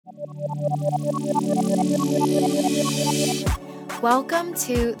Welcome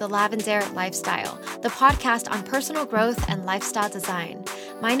to the Lavendaire Lifestyle, the podcast on personal growth and lifestyle design.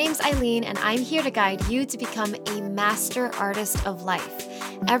 My name's Eileen, and I'm here to guide you to become a master artist of life.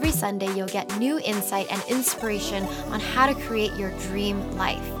 Every Sunday, you'll get new insight and inspiration on how to create your dream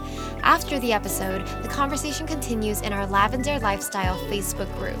life. After the episode, the conversation continues in our Lavendaire Lifestyle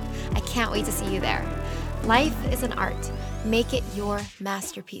Facebook group. I can't wait to see you there. Life is an art. Make it your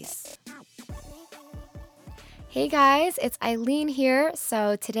masterpiece. Hey guys, it's Eileen here.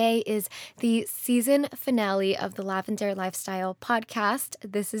 So today is the season finale of the Lavendaire Lifestyle Podcast.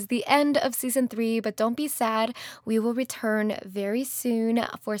 This is the end of season 3, but don't be sad. We will return very soon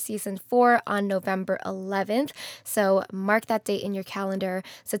for season 4 on November 11th. So mark that date in your calendar.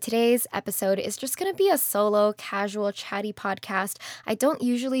 So today's episode is just going to be a solo, casual, chatty podcast. I don't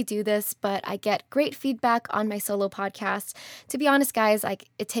usually do this, but I get great feedback on my solo podcasts. To be honest, guys,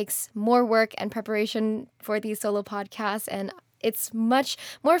 it takes more work and preparation for these solo podcasts, and it's much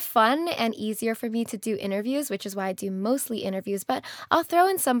more fun and easier for me to do interviews, which is why I do mostly interviews, but I'll throw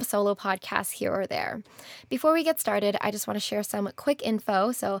in some solo podcasts here or there. Before we get started, I just want to share some quick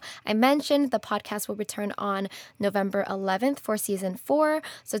info. So I mentioned the podcast will return on November 11th for season 4.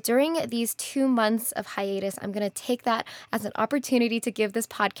 So during these 2 months of hiatus, I'm going to take that as an opportunity to give this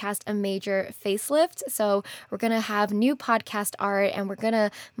podcast a major facelift. So we're going to have new podcast art, and we're going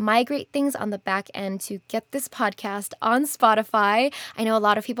to migrate things on the back end to get this podcast on Spotify. I know a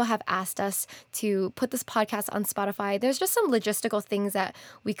lot of people have asked us to put this podcast on Spotify. There's just some logistical things that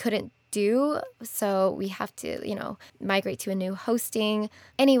we couldn't do, so we have to, migrate to a new hosting.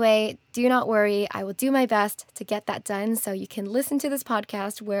 Anyway, do not worry. I will do my best to get that done so you can listen to this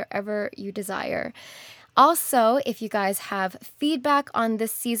podcast wherever you desire. Also, if you guys have feedback on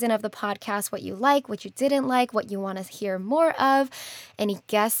this season of the podcast, what you like, what you didn't like, what you want to hear more of, any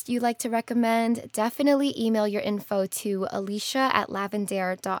guests you'd like to recommend, definitely email your info to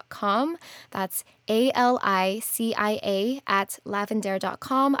alicia@lavendaire.com. That's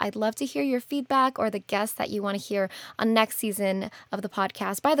ALICIA@lavendaire.com. I'd love to hear your feedback or the guests that you want to hear on next season of the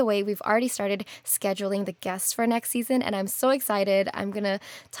podcast. By the way, we've already started scheduling the guests for next season, and I'm so excited. I'm going to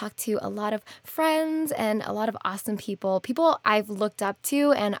talk to a lot of friends and a lot of awesome people I've looked up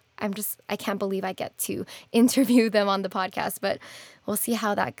to, and I can't believe I get to interview them on the podcast, but we'll see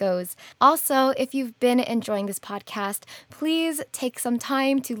how that goes. Also, if you've been enjoying this podcast, please take some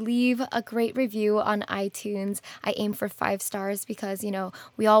time to leave a great review on iTunes. I aim for 5 stars because,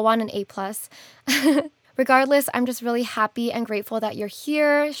 we all want an A+. Regardless, I'm just really happy and grateful that you're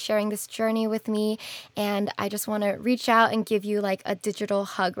here sharing this journey with me. And I just want to reach out and give you like a digital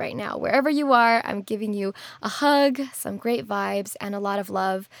hug right now. Wherever you are, I'm giving you a hug, some great vibes, and a lot of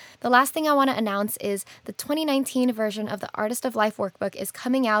love. The last thing I want to announce is the 2019 version of the Artist of Life workbook is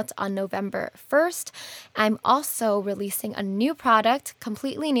coming out on November 1st. I'm also releasing a new product,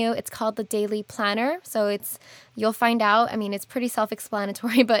 completely new. It's called the Daily Planner. So you'll find out, it's pretty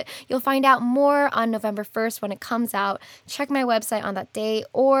self-explanatory, but you'll find out more on November 1st when it comes out. Check my website on that day,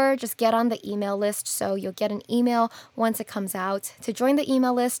 or just get on the email list so you'll get an email once it comes out. To join the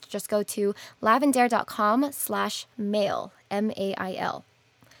email list, just go to lavendaire.com/mail, MAIL.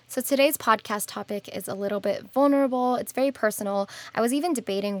 So today's podcast topic is a little bit vulnerable. It's very personal. I was even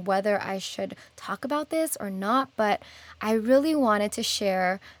debating whether I should talk about this or not, but I really wanted to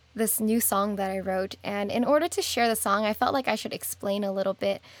share this new song that I wrote. And in order to share the song, I felt like I should explain a little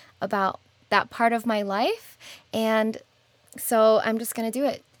bit about that part of my life. And so I'm just going to do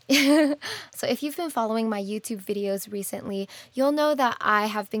it. So if you've been following my YouTube videos recently, you'll know that I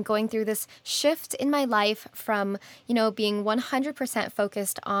have been going through this shift in my life from, being 100%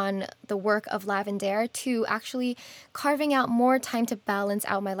 focused on the work of Lavendaire to actually carving out more time to balance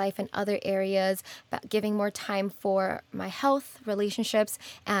out my life in other areas, giving more time for my health, relationships,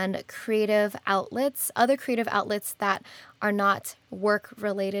 and other creative outlets that are not work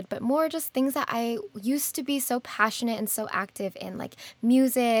related, but more just things that I used to be so passionate and so active in, like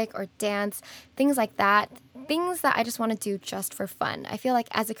music or dance, things like that. Things that I just want to do just for fun. I feel like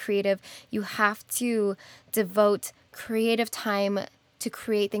as a creative, you have to devote creative time to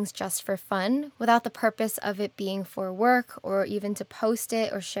create things just for fun without the purpose of it being for work or even to post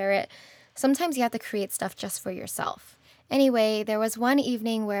it or share it. Sometimes you have to create stuff just for yourself. Anyway, there was one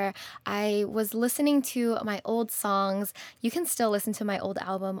evening where I was listening to my old songs. You can still listen to my old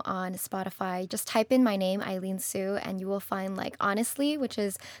album on Spotify. Just type in my name, Eileen Sue, and you will find Honestly, which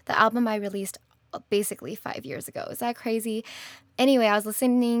is the album I released basically 5 years ago. Is that crazy? Anyway, I was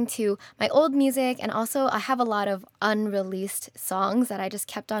listening to my old music, and also I have a lot of unreleased songs that I just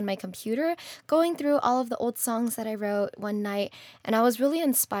kept on my computer, going through all of the old songs that I wrote one night, and I was really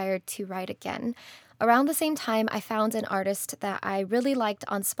inspired to write again. around the same time, I found an artist that I really liked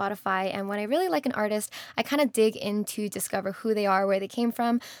on Spotify. And when I really like an artist, I kind of dig in to discover who they are, where they came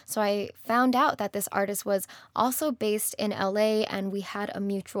from. So I found out that this artist was also based in LA and we had a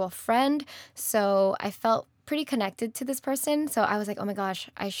mutual friend. So I felt pretty connected to this person. So I was like, oh my gosh,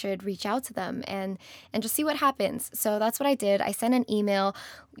 I should reach out to them and just see what happens. So that's what I did. I sent an email,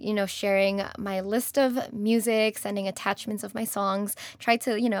 sharing my list of music, sending attachments of my songs, tried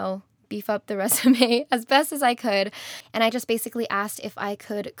to, beef up the resume as best as I could. And I just basically asked if I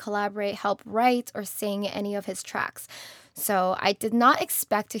could collaborate, help write, or sing any of his tracks. So I did not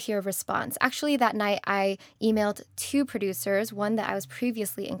expect to hear a response. Actually, that night I emailed 2 producers, one that I was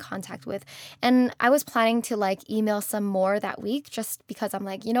previously in contact with. And I was planning to email some more that week just because I'm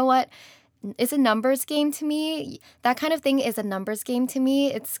like, you know what? It's a numbers game to me. That kind of thing is a numbers game to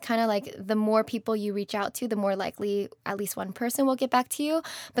me. It's kind of like the more people you reach out to, the more likely at least one person will get back to you.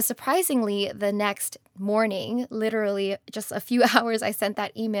 But surprisingly, the next morning, literally just a few hours I sent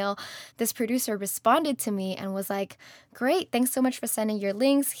that email, this producer responded to me and was like, great, thanks so much for sending your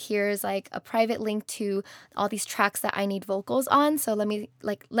links. Here's a private link to all these tracks that I need vocals on. So let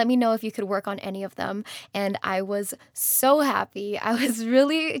me know if you could work on any of them. And I was so happy. I was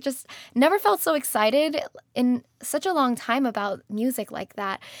really just never felt so excited in such a long time about music like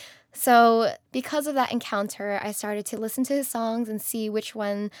that. So because of that encounter, I started to listen to his songs and see which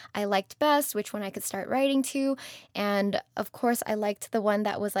one I liked best, which one I could start writing to. And of course, I liked the one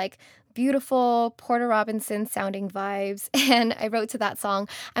that was beautiful Porter Robinson sounding vibes, and I wrote to that song.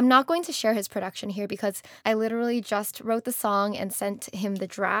 I'm not going to share his production here because I literally just wrote the song and sent him the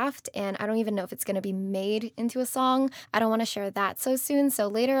draft, and I don't even know if it's going to be made into a song. I don't want to share that so soon, so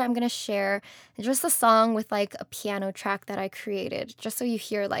later I'm going to share just the song with a piano track that I created, just so you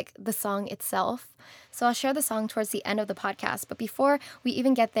hear the song itself. So I'll share the song towards the end of the podcast. But before we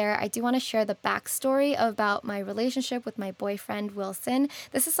even get there, I do want to share the backstory about my relationship with my boyfriend, Wilson.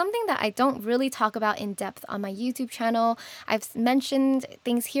 This is something that I don't really talk about in depth on my YouTube channel. I've mentioned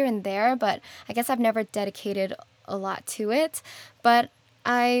things here and there, but I guess I've never dedicated a lot to it. But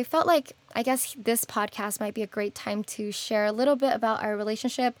I felt I guess this podcast might be a great time to share a little bit about our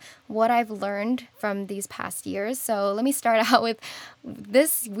relationship, what I've learned from these past years. So let me start out with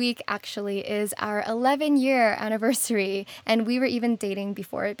this week actually is our 11-year anniversary, and we were even dating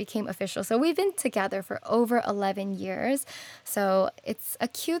before it became official. So we've been together for over 11 years. So it's a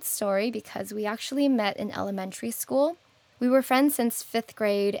cute story because we actually met in elementary school. We were friends since 5th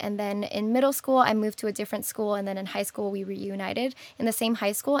grade, and then in middle school, I moved to a different school, and then in high school, we reunited in the same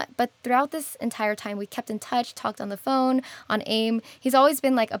high school. But throughout this entire time, we kept in touch, talked on the phone, on AIM. He's always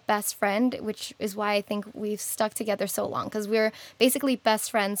been a best friend, which is why I think we've stuck together so long, because we're basically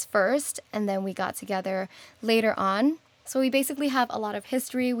best friends first, and then we got together later on. So we basically have a lot of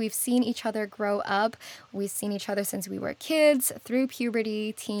history. We've seen each other grow up. We've seen each other since we were kids, through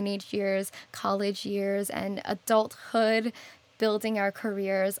puberty, teenage years, college years, and adulthood, building our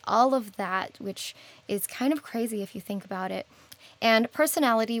careers, all of that, which is kind of crazy if you think about it. And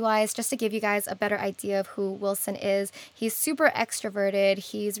personality-wise, just to give you guys a better idea of who Wilson is, he's super extroverted.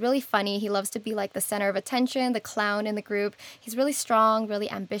 He's really funny. He loves to be the center of attention, the clown in the group. He's really strong,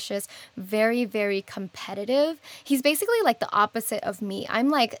 really ambitious, very, very competitive. He's basically the opposite of me.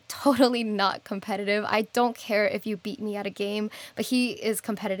 I'm totally not competitive. I don't care if you beat me at a game, but he is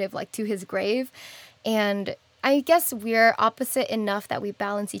competitive to his grave. And I guess we're opposite enough that we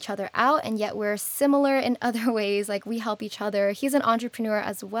balance each other out, and yet we're similar in other ways. We help each other. He's an entrepreneur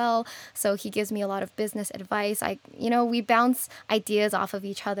as well, so he gives me a lot of business advice. We bounce ideas off of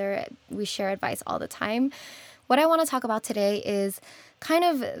each other. We share advice all the time. What I want to talk about today is kind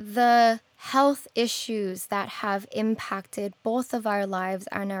of the health issues that have impacted both of our lives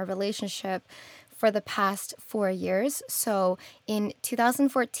and our relationship for the past 4 years. So in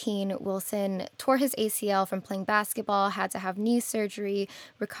 2014, Wilson tore his ACL from playing basketball, had to have knee surgery,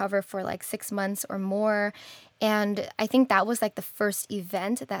 recover for 6 months or more. And I think that was the first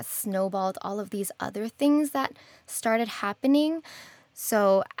event that snowballed all of these other things that started happening.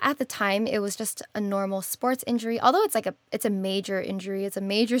 So at the time, it was just a normal sports injury, although it's a major injury, it's a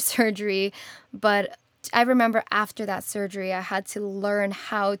major surgery, but I remember after that surgery, I had to learn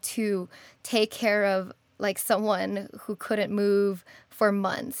how to take care of someone who couldn't move for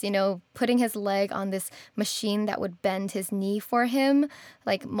months, putting his leg on this machine that would bend his knee for him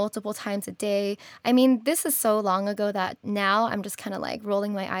multiple times a day. I mean, this is so long ago that now I'm just kind of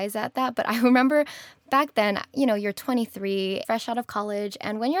rolling my eyes at that. But I remember back then, you're 23, fresh out of college.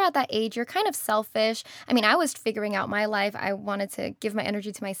 And when you're at that age, you're kind of selfish. I mean, I was figuring out my life. I wanted to give my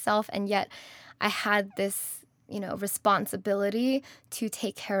energy to myself. And yet I had this responsibility to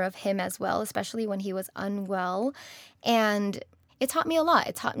take care of him as well, especially when he was unwell. And it taught me a lot.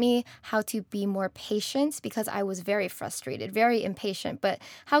 It taught me how to be more patient because I was very frustrated, very impatient. But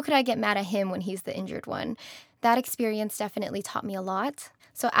how could I get mad at him when he's the injured one? That experience definitely taught me a lot.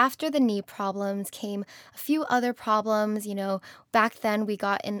 So after the knee problems came a few other problems. Back then we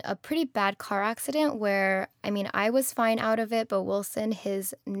got in a pretty bad car accident where, I was fine out of it, but Wilson,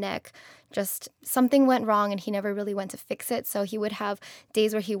 his neck, just something went wrong and he never really went to fix it. So he would have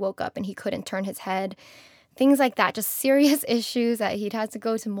days where he woke up and he couldn't turn his head. Things like that, just serious issues that he'd had to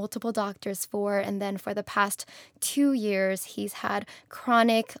go to multiple doctors for. And then for the past 2 years, he's had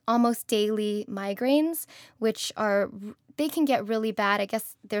chronic, almost daily migraines, they can get really bad. I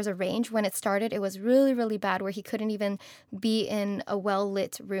guess there's a range. When it started, it was really, really bad where he couldn't even be in a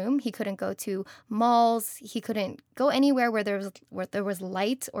well-lit room. He couldn't go to malls. He couldn't go anywhere where there was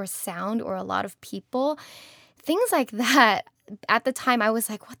light or sound or a lot of people. Things like that. At the time, I was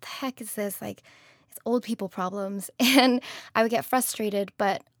like, what the heck is this? Like, it's old people problems. And I would get frustrated,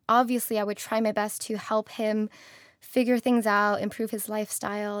 but obviously I would try my best to help him figure things out, improve his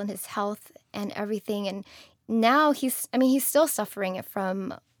lifestyle and his health and everything. And now he's still suffering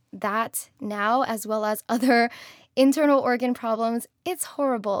from that now, as well as other internal organ problems. It's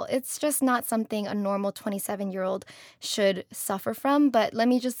horrible. It's just not something a normal 27-year-old should suffer from. But let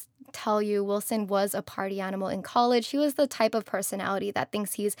me just tell you, Wilson was a party animal in college. He was the type of personality that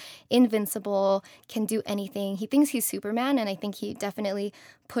thinks he's invincible, can do anything. He thinks he's Superman, and I think he definitely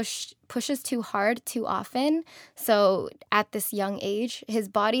pushes too hard too often. So at this young age, his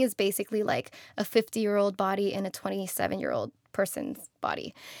body is basically like a 50-year-old body in a 27-year-old person's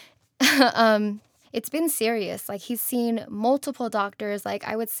body. It's been serious. Like, he's seen multiple doctors, like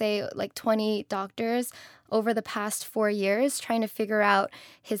I would say like 20 doctors over the past 4 years trying to figure out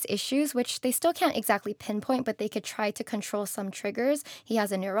his issues, which they still can't exactly pinpoint, but they could try to control some triggers. He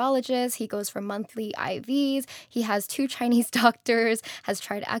has a neurologist. He goes for monthly IVs. He has 2 Chinese doctors, has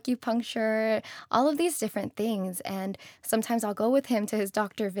tried acupuncture, all of these different things. And sometimes I'll go with him to his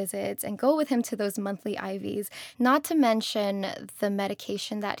doctor visits and go with him to those monthly IVs, not to mention the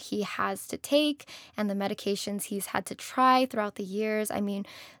medication that he has to take and the medications he's had to try throughout the years.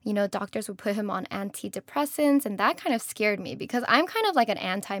 Doctors would put him on antidepressants, and that kind of scared me because I'm kind of like an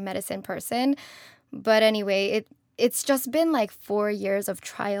anti-medicine person. But anyway, it's just been like 4 years of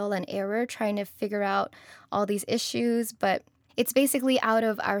trial and error trying to figure out all these issues, but it's basically out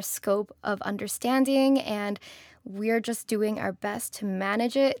of our scope of understanding, and we're just doing our best to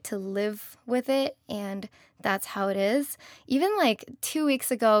manage it, to live with it, and that's how it is. Even like 2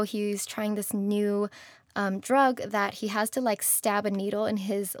 weeks ago, he's trying this new drug that he has to like stab a needle in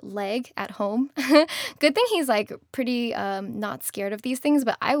his leg at home. Good thing he's like pretty not scared of these things,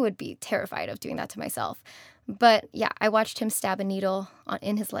 but I would be terrified of doing that to myself. But yeah, I watched him stab a needle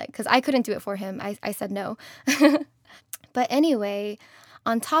in his leg because I couldn't do it for him. I said no. But anyway,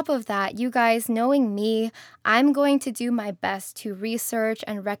 on top of that, you guys, knowing me, I'm going to do my best to research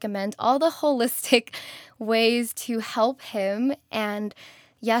and recommend all the holistic ways to help him. And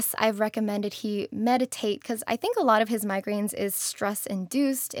yes, I've recommended he meditate because I think a lot of his migraines is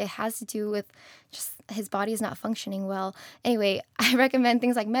stress-induced. It has to do with just his body is not functioning well. Anyway, I recommend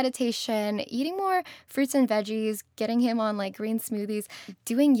things like meditation, eating more fruits and veggies, getting him on like green smoothies,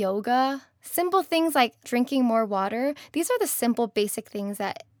 doing yoga, simple things like drinking more water. These are the simple, basic things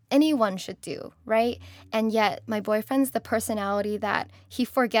that anyone should do, right? And yet my boyfriend's the personality that he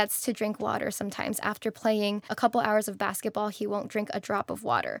forgets to drink water sometimes. After playing a couple hours of basketball, he won't drink a drop of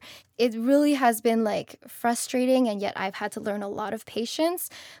water. It really has been like frustrating, and yet I've had to learn a lot of patience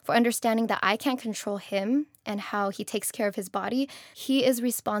for understanding that I can't control him and how he takes care of his body. He is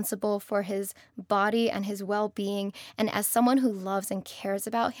responsible for his body and his well-being, and as someone who loves and cares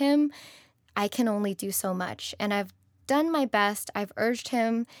about him, I can only do so much. And I've done my best. I've urged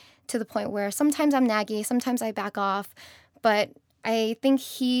him to the point where sometimes I'm naggy, sometimes I back off, but I think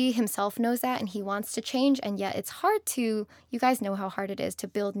he himself knows that and he wants to change, and yet it's hard to, you guys know how hard it is to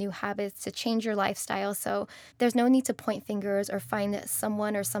build new habits, to change your lifestyle, so there's no need to point fingers or find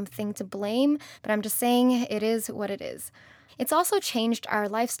someone or something to blame, but I'm just saying it is what it is. It's also changed our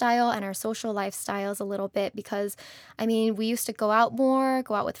lifestyle and our social lifestyles a little bit because, we used to go out more,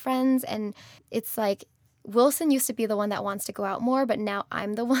 go out with friends, and it's like Wilson used to be the one that wants to go out more, but now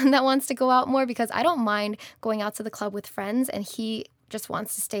I'm the one that wants to go out more because I don't mind going out to the club with friends, and he just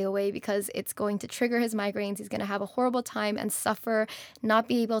wants to stay away because it's going to trigger his migraines. He's going to have a horrible time and suffer, not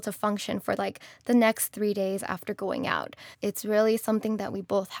be able to function for like the next 3 days after going out. It's really something that we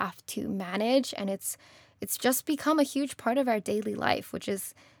both have to manage, and it's just become a huge part of our daily life, which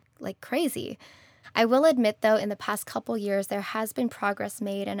is like crazy. I will admit, though, in the past couple years, there has been progress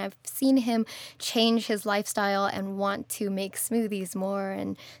made, and I've seen him change his lifestyle and want to make smoothies more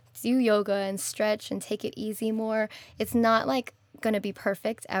and do yoga and stretch and take it easy more. It's not like going to be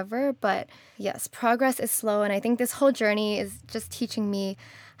perfect ever, but yes, progress is slow. And I think this whole journey is just teaching me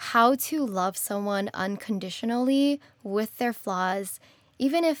how to love someone unconditionally with their flaws,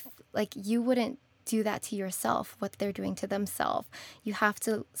 even if like you wouldn't do that to yourself, what they're doing to themselves. You have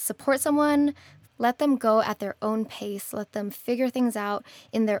to support someone, let them go at their own pace, let them figure things out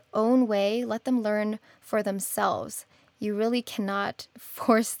in their own way, let them learn for themselves. You really cannot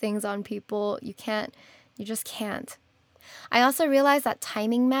force things on people. You just can't. I also realize that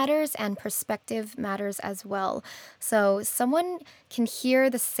timing matters and perspective matters as well. So someone can hear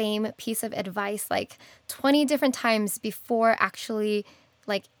the same piece of advice like 20 different times before actually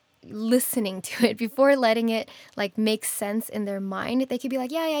like listening to it, before letting it like make sense in their mind. They could be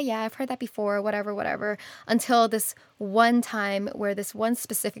like, yeah, I've heard that before, whatever, until this one time where this one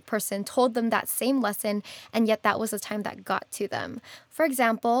specific person told them that same lesson, and yet that was the time that got to them. For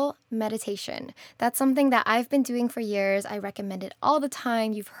example, meditation. That's something that I've been doing for years. I recommend it all the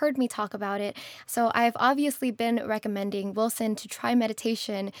time. You've heard me talk about it. So I've obviously been recommending Wilson to try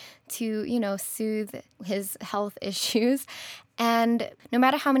meditation to, soothe his health issues. And no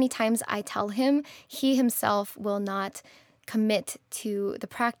matter how many times I tell him, he himself will not commit to the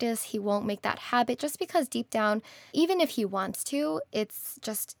practice. He won't make that habit just because deep down, even if he wants to, it's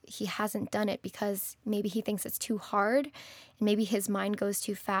just he hasn't done it because maybe he thinks it's too hard and maybe his mind goes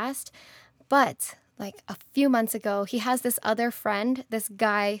too fast. But like a few months ago, he has this other friend, this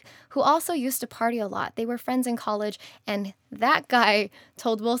guy who also used to party a lot. They were friends in college, and that guy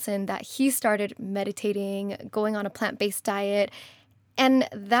told Wilson that he started meditating, going on a plant-based diet, and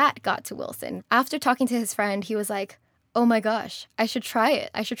that got to Wilson. After talking to his friend, he was like, oh my gosh, I should try it.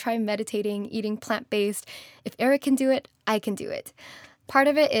 I should try meditating, eating plant-based. If Eric can do it, I can do it. Part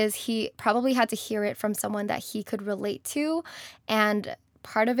of it is he probably had to hear it from someone that he could relate to, and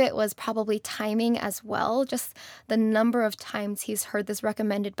part of it was probably timing as well, just the number of times he's heard this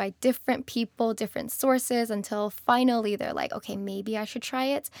recommended by different people, different sources, until finally they're like, okay, maybe I should try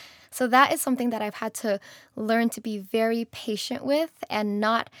it. So that is something that I've had to learn to be very patient with and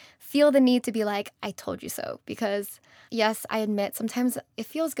not feel the need to be like, I told you so. Because yes, I admit sometimes it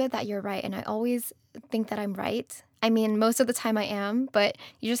feels good that you're right, and I always think that I'm right. I mean, most of the time I am, but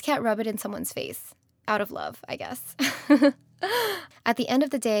you just can't rub it in someone's face out of love, I guess. At the end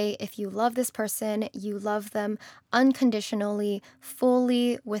of the day, if you love this person, you love them unconditionally,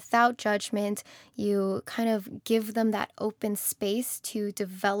 fully, without judgment. You kind of give them that open space to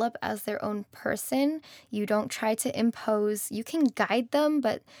develop as their own person. You don't try to impose. You can guide them,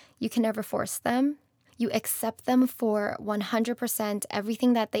 but you can never force them. You accept them for 100%,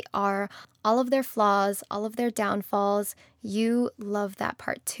 everything that they are, all of their flaws, all of their downfalls. You love that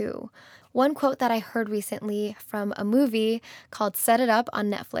part too. One quote that I heard recently from a movie called Set It Up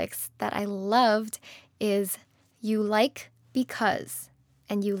on Netflix that I loved is, you like because,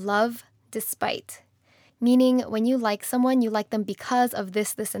 and you love despite. Meaning when you like someone, you like them because of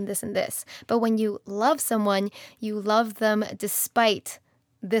this, and this, and this. But when you love someone, you love them despite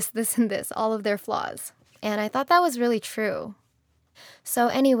this, and this, all of their flaws. And I thought that was really true. So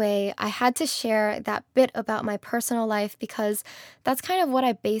anyway, I had to share that bit about my personal life because that's kind of what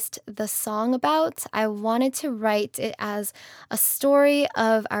I based the song about. I wanted to write it as a story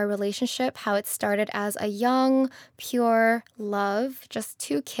of our relationship, how it started as a young, pure love, just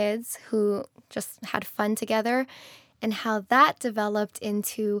two kids who just had fun together, and how that developed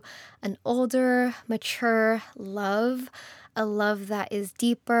into an older, mature love, a love that is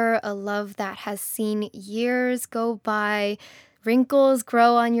deeper, a love that has seen years go by, wrinkles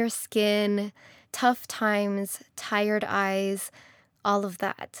grow on your skin, tough times, tired eyes, all of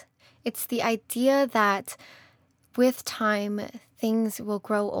that. It's the idea that with time, things will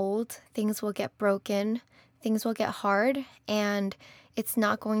grow old, things will get broken, things will get hard, and it's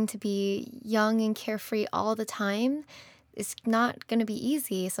not going to be young and carefree all the time. It's not going to be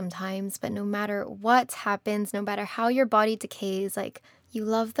easy sometimes, but no matter what happens, no matter how your body decays, like, you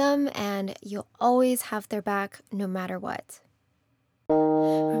love them and you'll always have their back no matter what.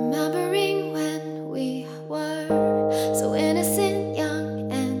 Remembering when we were so innocent,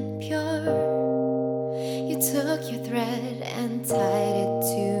 young and pure, you took your thread and tied it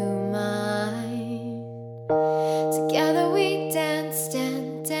to mine. Together we danced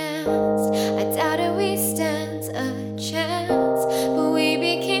and danced. I doubted we stand a chance, but we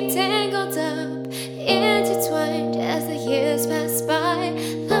became tangled up, intertwined as the years passed by.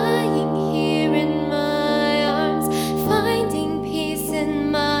 Lying here in my arms, finding peace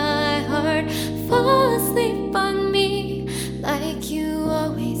in my heart.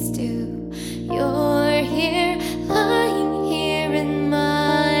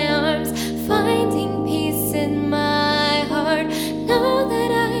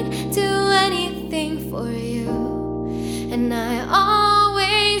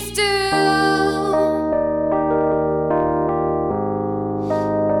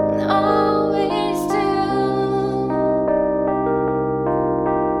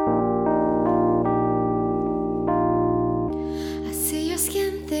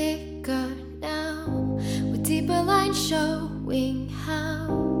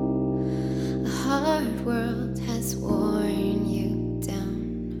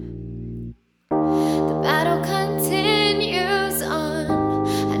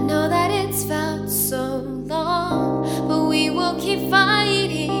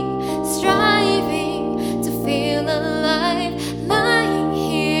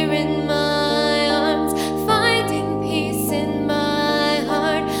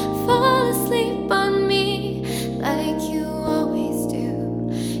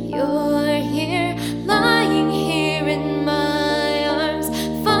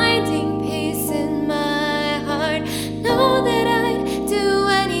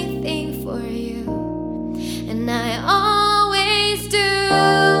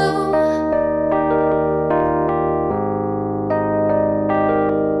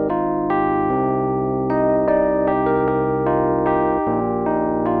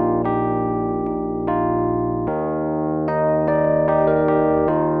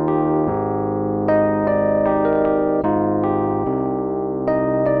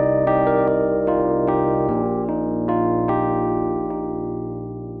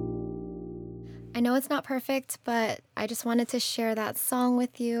 I know it's not perfect, but I just wanted to share that song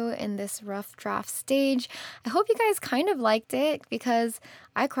with you in this rough draft stage. I hope you guys kind of liked it because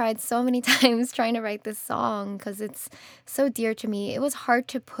I cried so many times trying to write this song because it's so dear to me. It was hard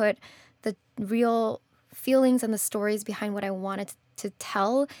to put the real feelings and the stories behind what I wanted to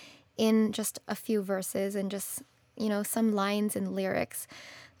tell in just a few verses and just, some lines and lyrics.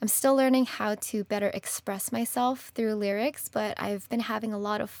 I'm still learning how to better express myself through lyrics, but I've been having a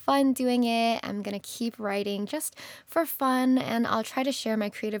lot of fun doing it. I'm going to keep writing just for fun, and I'll try to share my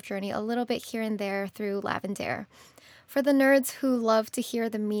creative journey a little bit here and there through Lavendaire. For the nerds who love to hear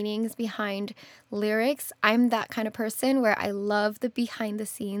the meanings behind lyrics, I'm that kind of person where I love the behind the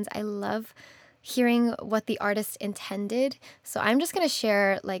scenes. I love hearing what the artist intended. So I'm just going to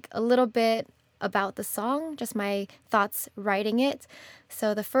share like a little bit about the song, just my thoughts writing it.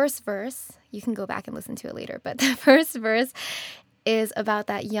 So the first verse, you can go back and listen to it later, but the first verse is about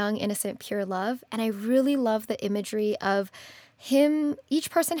that young, innocent, pure love. And I really love the imagery of him.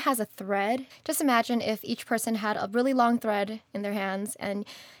 Each person has a thread. Just imagine if each person had a really long thread in their hands and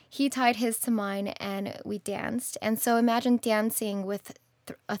he tied his to mine and we danced. And so imagine dancing with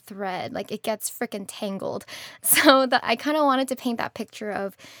a thread, like it gets freaking tangled. So I kind of wanted to paint that picture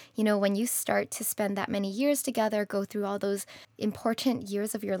of, when you start to spend that many years together, go through all those important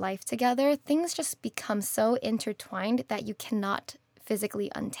years of your life together, things just become so intertwined that you cannot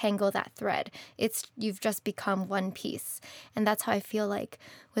physically untangle that thread. You've just become one piece. And that's how I feel like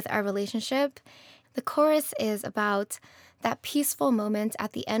with our relationship. The chorus is about that peaceful moment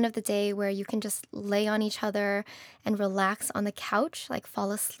at the end of the day where you can just lay on each other and relax on the couch, like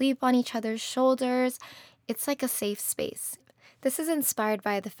fall asleep on each other's shoulders. It's like a safe space. This is inspired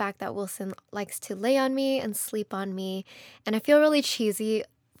by the fact that Wilson likes to lay on me and sleep on me. And I feel really cheesy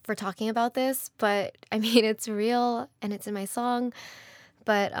for talking about this, but I mean, it's real and it's in my song.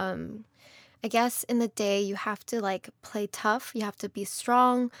 But I guess in the day you have to like play tough. You have to be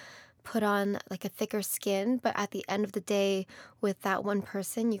strong, put on like a thicker skin, but at the end of the day with that one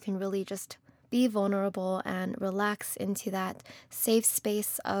person, you can really just be vulnerable and relax into that safe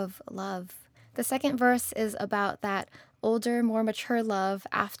space of love. The second verse is about that older, more mature love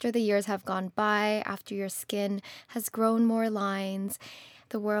after the years have gone by, after your skin has grown more lines.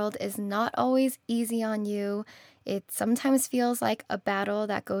 The world is not always easy on you. It sometimes feels like a battle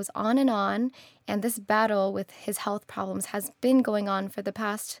that goes on, and this battle with his health problems has been going on for the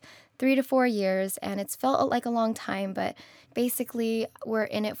past 3 to 4 years, and it's felt like a long time, but basically we're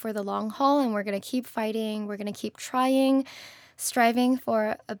in it for the long haul, and we're going to keep fighting, we're going to keep trying, striving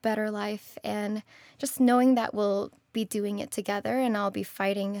for a better life, and just knowing that we'll be doing it together, and I'll be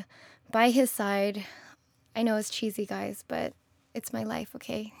fighting by his side. I know it's cheesy, guys, but it's my life,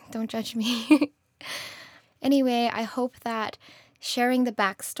 okay? Don't judge me. Anyway, I hope that sharing the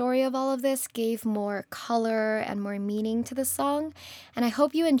backstory of all of this gave more color and more meaning to the song. And I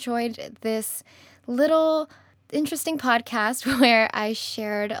hope you enjoyed this little interesting podcast where I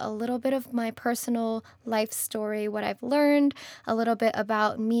shared a little bit of my personal life story, what I've learned, a little bit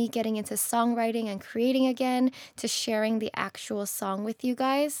about me getting into songwriting and creating again, to sharing the actual song with you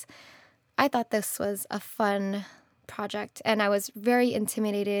guys. I thought this was a fun project, and I was very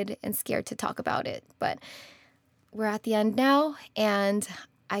intimidated and scared to talk about it, but we're at the end now, and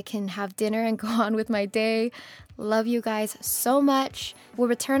I can have dinner and go on with my day. Love you guys so much. We'll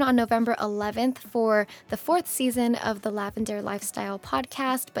return on November 11th for the 4th season of the Lavendaire Lifestyle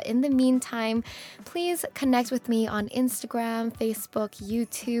Podcast. But in the meantime, please connect with me on Instagram, Facebook,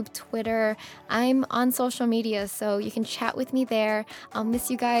 YouTube, Twitter. I'm on social media, so you can chat with me there. I'll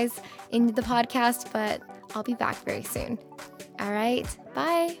miss you guys in the podcast, but I'll be back very soon. All right,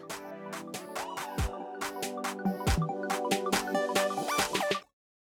 bye.